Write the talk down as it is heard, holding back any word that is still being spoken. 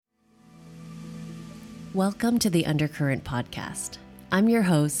Welcome to the Undercurrent Podcast. I'm your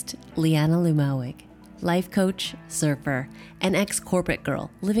host, Liana Lumawig, life coach, surfer, and ex-corporate girl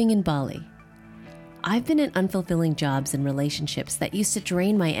living in Bali. I've been in unfulfilling jobs and relationships that used to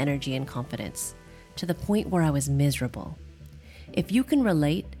drain my energy and confidence to the point where I was miserable. If you can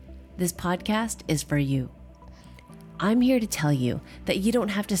relate, this podcast is for you. I'm here to tell you that you don't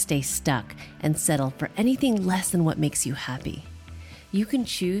have to stay stuck and settle for anything less than what makes you happy. You can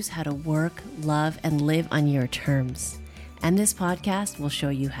choose how to work, love, and live on your terms. And this podcast will show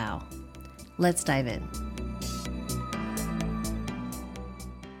you how. Let's dive in.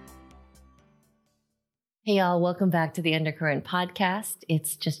 Hey y'all, welcome back to the Undercurrent Podcast.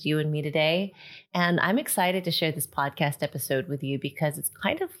 It's just you and me today. And I'm excited to share this podcast episode with you because it's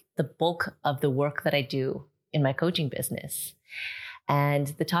kind of the bulk of the work that I do in my coaching business. And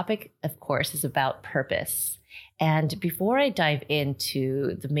the topic, of course, is about purpose. And before I dive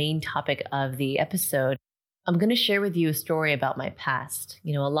into the main topic of the episode, I'm going to share with you a story about my past.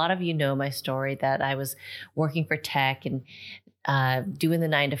 You know, a lot of you know my story that I was working for tech and doing the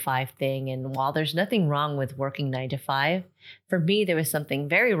 9-to-5 thing. And while there's nothing wrong with working 9-to-5, for me, there was something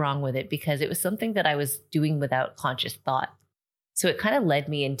very wrong with it because it was something that I was doing without conscious thought. So it kind of led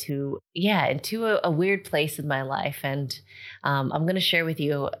me into a weird place in my life. And I'm going to share with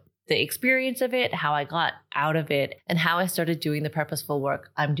you the experience of it, how I got out of it, and how I started doing the purposeful work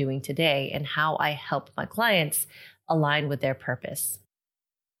I'm doing today, and how I help my clients align with their purpose.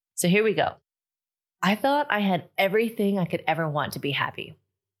 So here we go. I thought I had everything I could ever want to be happy.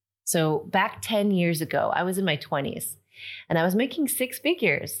 So back 10 years ago, I was in my 20s, and I was making 6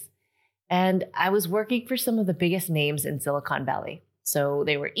 figures. And I was working for some of the biggest names in Silicon Valley. So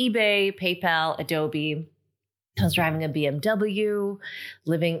they were eBay, PayPal, Adobe. I was driving a BMW,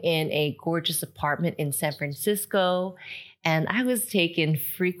 living in a gorgeous apartment in San Francisco. And I was taking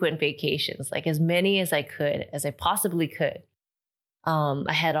frequent vacations, like as many as I possibly could.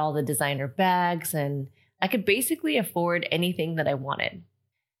 I had all the designer bags and I could basically afford anything that I wanted.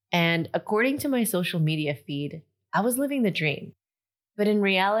 And according to my social media feed, I was living the dream. But in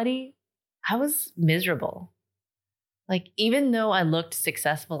reality, I was miserable. Like, even though I looked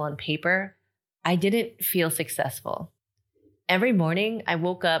successful on paper, I didn't feel successful. Every morning, I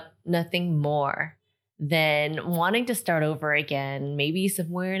woke up nothing more than wanting to start over again, maybe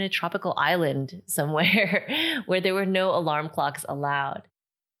somewhere in a tropical island somewhere where there were no alarm clocks allowed.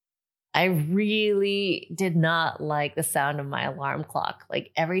 I really did not like the sound of my alarm clock.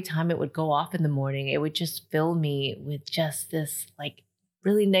 Like, every time it would go off in the morning, it would just fill me with just this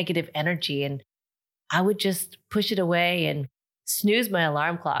really negative energy. And I would just push it away and snooze my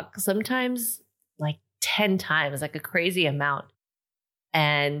alarm clock, sometimes 10 times, like a crazy amount.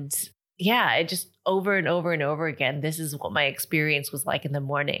 And it just over and over and over again, this is what my experience was like in the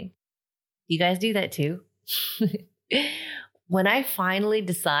morning. You guys do that too? When I finally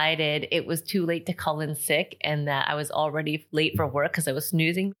decided it was too late to call in sick and that I was already late for work because I was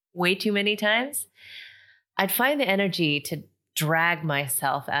snoozing way too many times, I'd find the energy to drag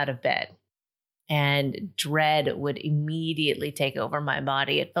myself out of bed, and dread would immediately take over my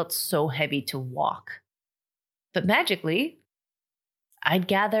body. It felt so heavy to walk. But magically, I'd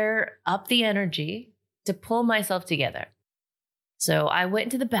gather up the energy to pull myself together. So I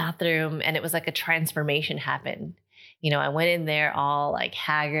went to the bathroom and it was like a transformation happened. You know, I went in there all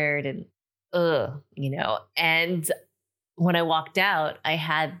haggard and and when I walked out, I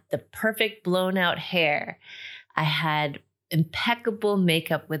had the perfect blown out hair. I had impeccable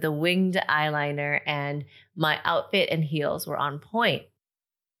makeup with a winged eyeliner, and my outfit and heels were on point.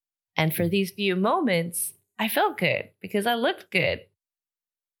 And for these few moments, I felt good because I looked good.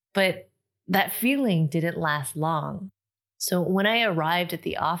 But that feeling didn't last long. So when I arrived at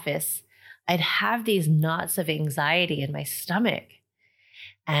the office, I'd have these knots of anxiety in my stomach.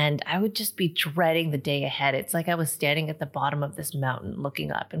 And I would just be dreading the day ahead. It's like I was standing at the bottom of this mountain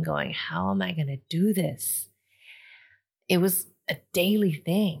looking up and going, how am I going to do this? It was a daily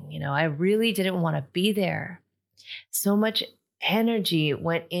thing. You know, I really didn't want to be there. So much energy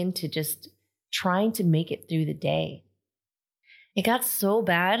went into just trying to make it through the day. It got so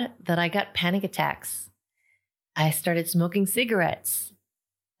bad that I got panic attacks. I started smoking cigarettes.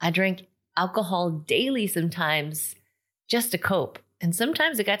 I drank alcohol daily sometimes just to cope. And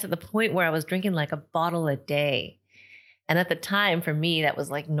sometimes it got to the point where I was drinking like a bottle a day. And at the time, for me, that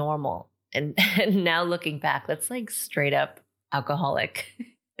was normal. And now looking back, that's straight up alcoholic.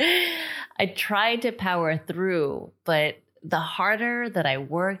 I tried to power through, but the harder that I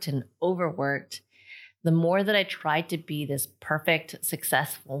worked and overworked, the more that I tried to be this perfect,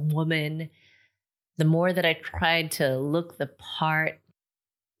 successful woman, the more that I tried to look the part,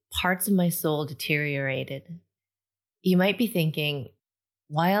 parts of my soul deteriorated. You might be thinking,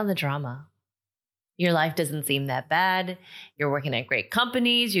 why all the drama? Your life doesn't seem that bad. You're working at great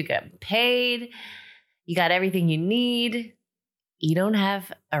companies. You get paid. You got everything you need. You don't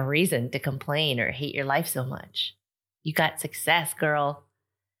have a reason to complain or hate your life so much. You got success, girl.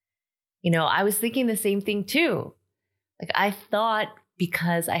 I was thinking the same thing too. Like, I thought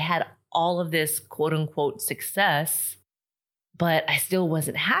because I had all of this quote unquote success, but I still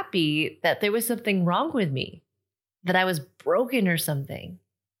wasn't happy, that there was something wrong with me, that I was broken or something.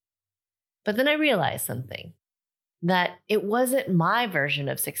 But then I realized something, that it wasn't my version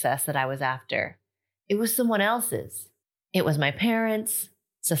of success that I was after. It was someone else's. It was my parents,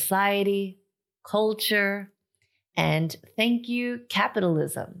 society, culture, and thank you,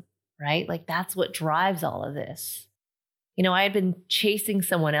 capitalism, right? Like, that's what drives all of this. I had been chasing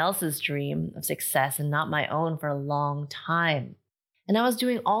someone else's dream of success and not my own for a long time. And I was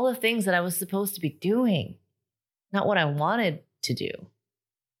doing all the things that I was supposed to be doing, not what I wanted to do.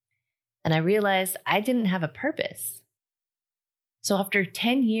 And I realized I didn't have a purpose. So after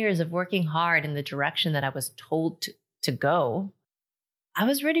 10 years of working hard in the direction that I was told to go, I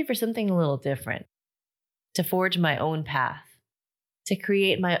was ready for something a little different, to forge my own path, to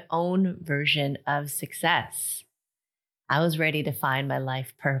create my own version of success. I was ready to find my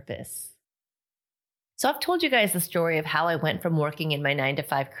life purpose. So I've told you guys the story of how I went from working in my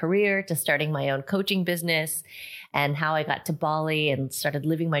 9-to-5 career to starting my own coaching business, and how I got to Bali and started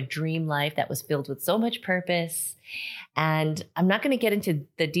living my dream life that was filled with so much purpose. And I'm not going to get into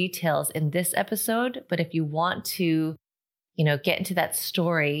the details in this episode, but if you want to, get into that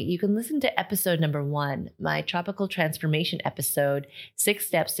story, you can listen to episode number 1, my tropical transformation episode, 6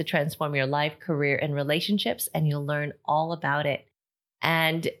 steps to transform your life, career, and relationships, and you'll learn all about it.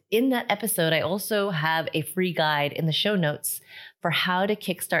 And in that episode, I also have a free guide in the show notes for how to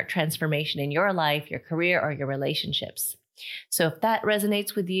kickstart transformation in your life, your career, or your relationships. So if that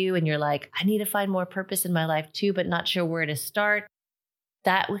resonates with you and you're like, I need to find more purpose in my life too, but not sure where to start,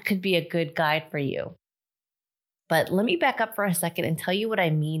 that could be a good guide for you. But let me back up for a second and tell you what I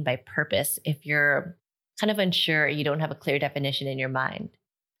mean by purpose if you're kind of unsure, you don't have a clear definition in your mind.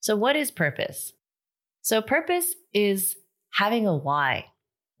 So what is purpose? So purpose is having a why,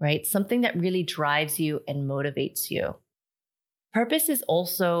 right? Something that really drives you and motivates you. Purpose is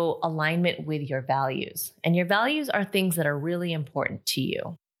also alignment with your values, and your values are things that are really important to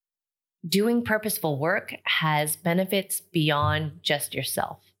you. Doing purposeful work has benefits beyond just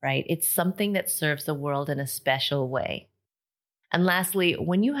yourself, right? It's something that serves the world in a special way. And lastly,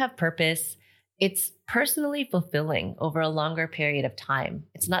 when you have purpose, it's personally fulfilling over a longer period of time.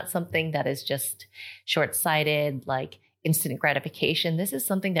 It's not something that is just short-sighted, like instant gratification. This is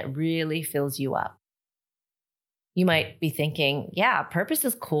something that really fills you up. You might be thinking, yeah, purpose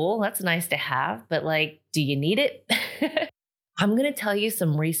is cool. That's nice to have, but do you need it? I'm going to tell you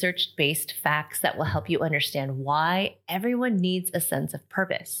some research-based facts that will help you understand why everyone needs a sense of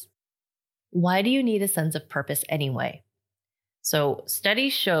purpose. Why do you need a sense of purpose anyway? So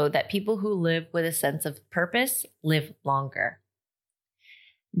studies show that people who live with a sense of purpose live longer.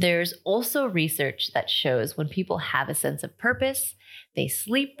 There's also research that shows when people have a sense of purpose, they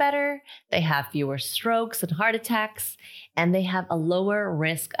sleep better, they have fewer strokes and heart attacks, and they have a lower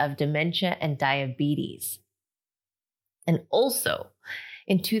risk of dementia and diabetes. And also,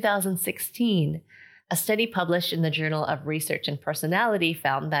 in 2016, a study published in the Journal of Research and Personality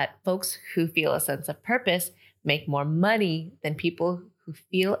found that folks who feel a sense of purpose make more money than people who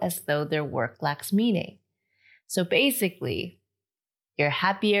feel as though their work lacks meaning. So basically, you're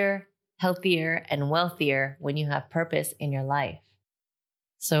happier, healthier, and wealthier when you have purpose in your life.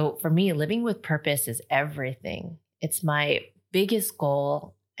 So for me, living with purpose is everything. It's my biggest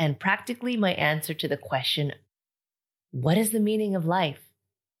goal and practically my answer to the question, what is the meaning of life?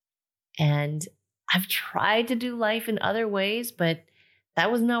 And I've tried to do life in other ways, but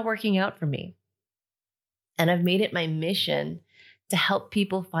that was not working out for me. And I've made it my mission to help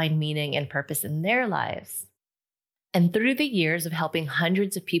people find meaning and purpose in their lives. And through the years of helping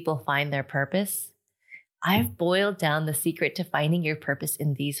hundreds of people find their purpose, I've boiled down the secret to finding your purpose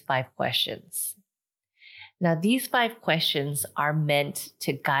in these 5 questions. Now, these 5 questions are meant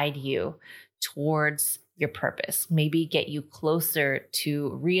to guide you towards your purpose, maybe get you closer to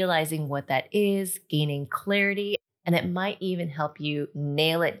realizing what that is, gaining clarity, and it might even help you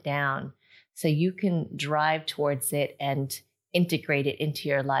nail it down so you can drive towards it and integrate it into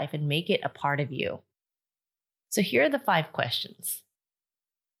your life and make it a part of you. So here are the 5 questions.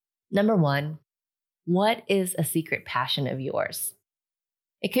 Number 1, what is a secret passion of yours?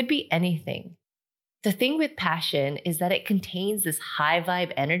 It could be anything. The thing with passion is that it contains this high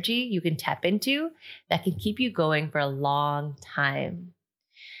vibe energy you can tap into that can keep you going for a long time.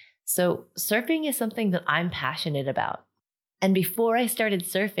 So surfing is something that I'm passionate about. And before I started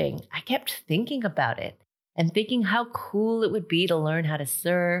surfing, I kept thinking about it and thinking how cool it would be to learn how to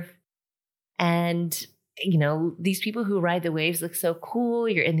surf. And, these people who ride the waves look so cool.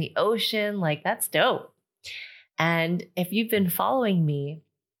 You're in the ocean, like that's dope. And if you've been following me,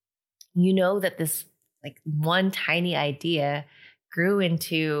 you know that this one tiny idea grew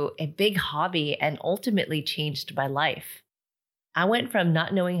into a big hobby and ultimately changed my life. I went from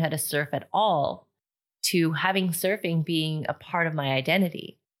not knowing how to surf at all to having surfing being a part of my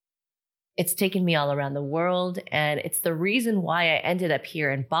identity. It's taken me all around the world, and it's the reason why I ended up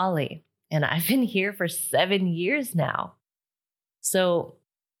here in Bali. And I've been here for 7 years now. So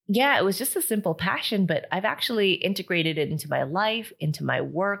yeah, it was just a simple passion, but I've actually integrated it into my life, into my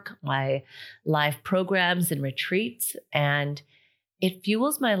work, my live programs and retreats, and it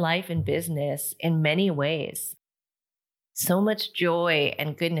fuels my life and business in many ways. So much joy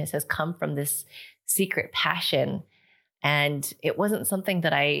and goodness has come from this secret passion, and it wasn't something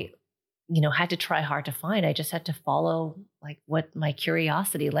that I, had to try hard to find. I just had to follow what my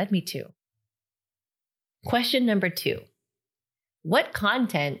curiosity led me to. Question number 2. What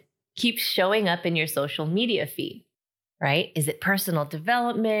content keeps showing up in your social media feed, right? Is it personal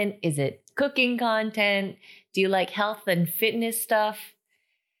development? Is it cooking content? Do you like health and fitness stuff?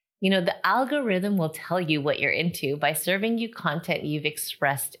 The algorithm will tell you what you're into by serving you content you've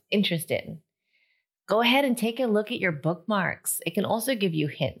expressed interest in. Go ahead and take a look at your bookmarks. It can also give you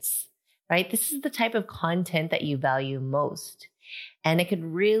hints, right? This is the type of content that you value most. And it could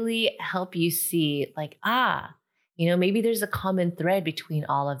really help you see maybe there's a common thread between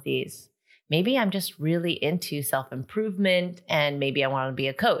all of these. Maybe I'm just really into self-improvement, and maybe I want to be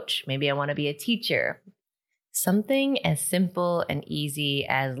a coach. Maybe I want to be a teacher. Something as simple and easy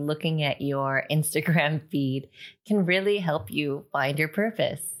as looking at your Instagram feed can really help you find your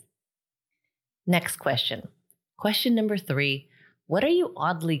purpose. Next question. Question number 3. What are you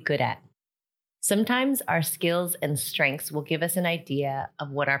oddly good at? Sometimes our skills and strengths will give us an idea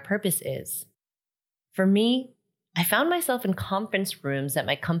of what our purpose is. For me, I found myself in conference rooms at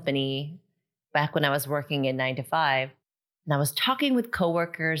my company back when I was working in 9 to 5. And I was talking with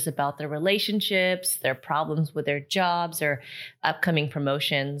coworkers about their relationships, their problems with their jobs or upcoming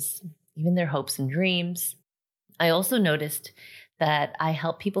promotions, even their hopes and dreams. I also noticed that I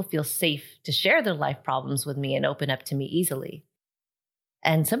help people feel safe to share their life problems with me and open up to me easily.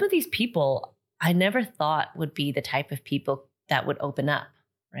 And some of these people I never thought would be the type of people that would open up,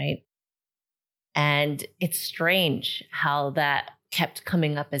 right? And it's strange how that kept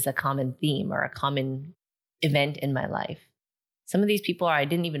coming up as a common theme or a common event in my life. Some of these people I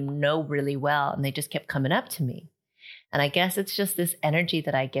didn't even know really well, and they just kept coming up to me. And I guess it's just this energy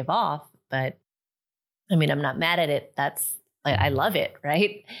that I give off, but I'm not mad at it. I love it,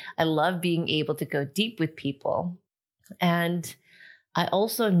 right? I love being able to go deep with people. And I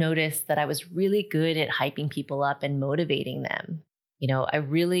also noticed that I was really good at hyping people up and motivating them. I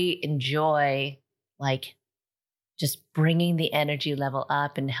really enjoy just bringing the energy level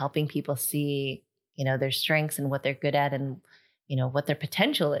up and helping people see, their strengths and what they're good at and, what their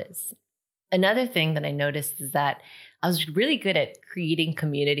potential is. Another thing that I noticed is that I was really good at creating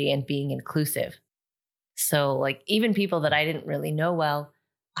community and being inclusive. So even people that I didn't really know well,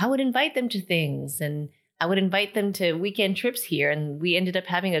 I would invite them to things, and I would invite them to weekend trips here. And we ended up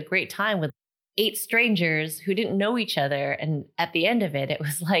having a great time with 8 strangers who didn't know each other. And at the end of it, it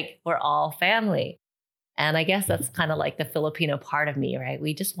was we're all family. And I guess that's kind of the Filipino part of me, right?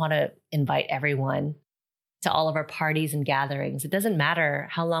 We just want to invite everyone to all of our parties and gatherings. It doesn't matter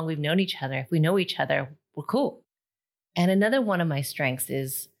how long we've known each other. If we know each other, we're cool. And another one of my strengths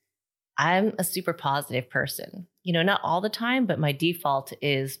is I'm a super positive person. Not all the time, but my default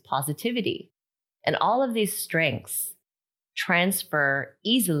is positivity. And all of these strengths transfer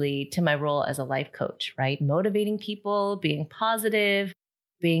easily to my role as a life coach, right? Motivating people, being positive,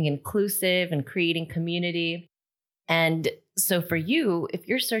 being inclusive, and creating community. And so for you, if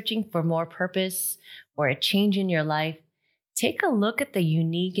you're searching for more purpose or a change in your life, take a look at the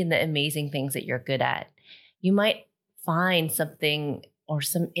unique and the amazing things that you're good at. You might find something or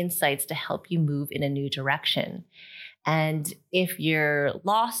some insights to help you move in a new direction. And if you're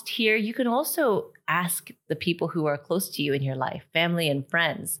lost here, you can also ask the people who are close to you in your life, family and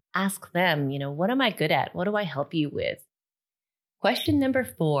friends. Ask them, what am I good at? What do I help you with? Question number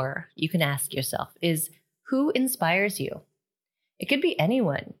 4 you can ask yourself is, who inspires you? It could be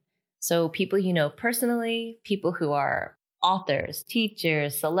anyone. So people you know personally, people who are authors,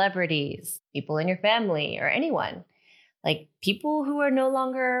 teachers, celebrities, people in your family, or anyone, like people who are no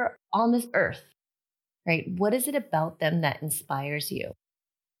longer on this earth, right? What is it about them that inspires you?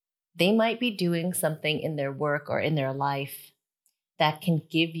 They might be doing something in their work or in their life that can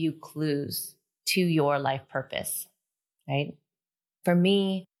give you clues to your life purpose, right? For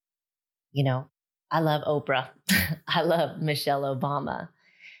me, I love Oprah. I love Michelle Obama.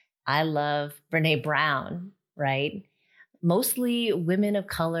 I love Brene Brown, right? Mostly women of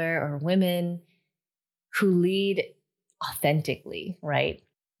color or women who lead authentically, right?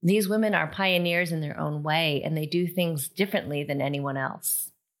 These women are pioneers in their own way, and they do things differently than anyone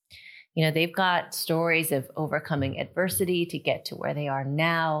else. They've got stories of overcoming adversity to get to where they are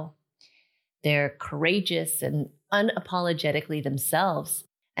now. They're courageous and unapologetically themselves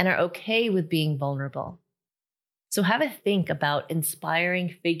and are okay with being vulnerable. So have a think about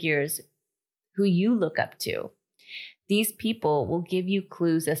inspiring figures who you look up to. These people will give you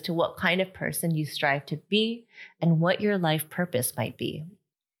clues as to what kind of person you strive to be and what your life purpose might be.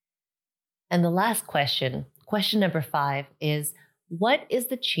 And the last question number 5, is what is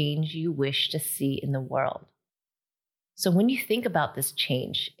the change you wish to see in the world? So when you think about this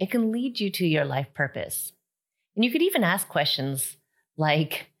change, it can lead you to your life purpose. And you could even ask questions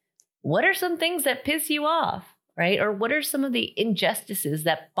like, what are some things that piss you off, right? Or what are some of the injustices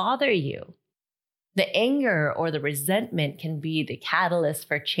that bother you? The anger or the resentment can be the catalyst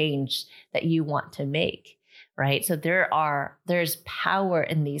for change that you want to make, right? So there's power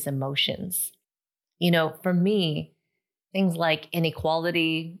in these emotions. For me, things like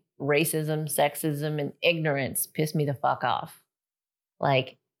inequality, racism, sexism, and ignorance piss me the fuck off.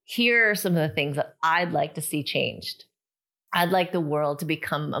 Like, here are some of the things that I'd like to see changed. I'd like the world to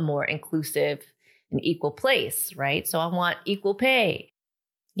become a more inclusive and equal place, right? So I want equal pay,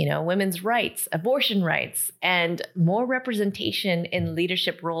 women's rights, abortion rights, and more representation in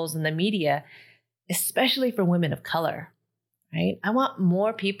leadership roles in the media, especially for women of color, right? I want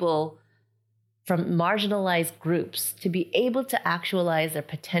more people from marginalized groups to be able to actualize their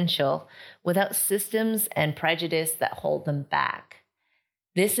potential without systems and prejudice that hold them back.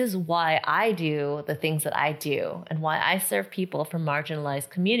 This is why I do the things that I do and why I serve people from marginalized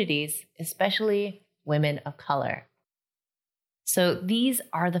communities, especially women of color. So these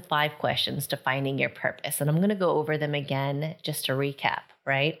are the 5 questions to finding your purpose. And I'm going to go over them again just to recap,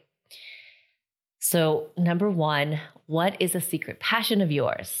 right? So number 1, what is a secret passion of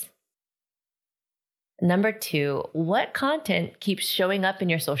yours? Number 2, what content keeps showing up in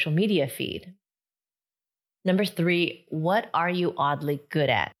your social media feed? Number 3, what are you oddly good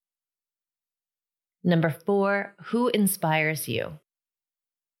at? Number 4, who inspires you?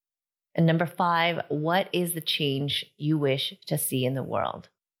 And number 5, what is the change you wish to see in the world?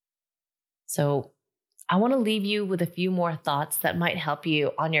 So I want to leave you with a few more thoughts that might help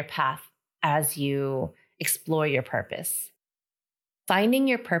you on your path as you explore your purpose. Finding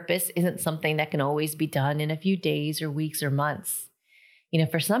your purpose isn't something that can always be done in a few days or weeks or months.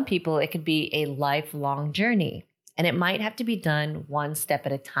 For some people, it could be a lifelong journey, and it might have to be done one step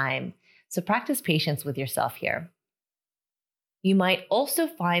at a time. So practice patience with yourself here. You might also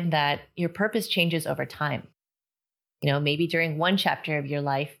find that your purpose changes over time. Maybe during one chapter of your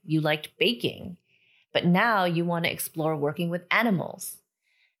life, you liked baking, but now you want to explore working with animals.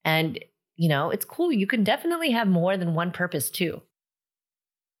 And, it's cool. You can definitely have more than one purpose too.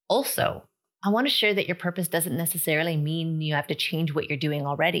 Also, I want to share that your purpose doesn't necessarily mean you have to change what you're doing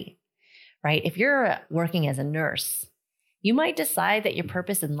already, right? If you're working as a nurse, you might decide that your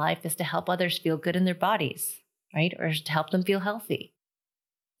purpose in life is to help others feel good in their bodies, right? Or to help them feel healthy.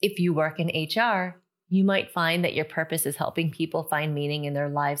 If you work in HR, you might find that your purpose is helping people find meaning in their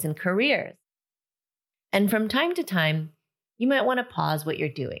lives and careers. And from time to time, you might want to pause what you're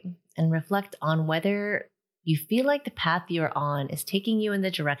doing and reflect on whether you feel like the path you're on is taking you in the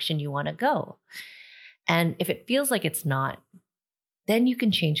direction you want to go. And if it feels like it's not, then you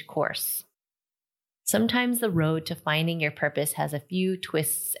can change course. Sometimes the road to finding your purpose has a few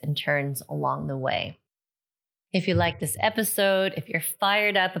twists and turns along the way. If you like this episode, if you're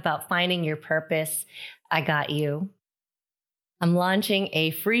fired up about finding your purpose, I got you. I'm launching a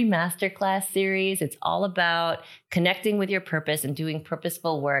free masterclass series. It's all about connecting with your purpose and doing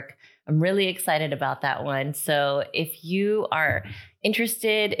purposeful work. I'm really excited about that one. So if you are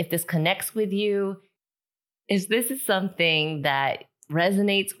interested, if this connects with you, if this is something that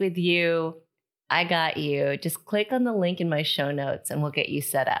resonates with you, I got you. Just click on the link in my show notes and we'll get you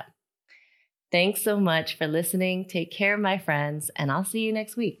set up. Thanks so much for listening. Take care, my friends, and I'll see you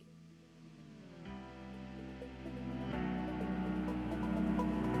next week.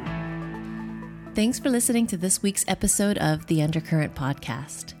 Thanks for listening to this week's episode of the Undercurrent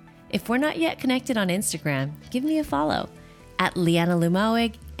Podcast. If we're not yet connected on Instagram, give me a follow at Liana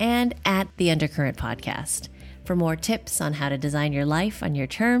Lumawig and at the Undercurrent Podcast for more tips on how to design your life on your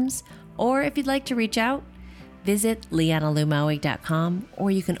terms, or if you'd like to reach out, visit lianalumawig.com,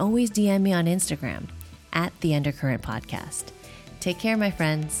 or you can always DM me on Instagram at the Undercurrent Podcast. Take care, my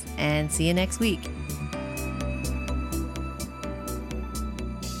friends, and see you next week.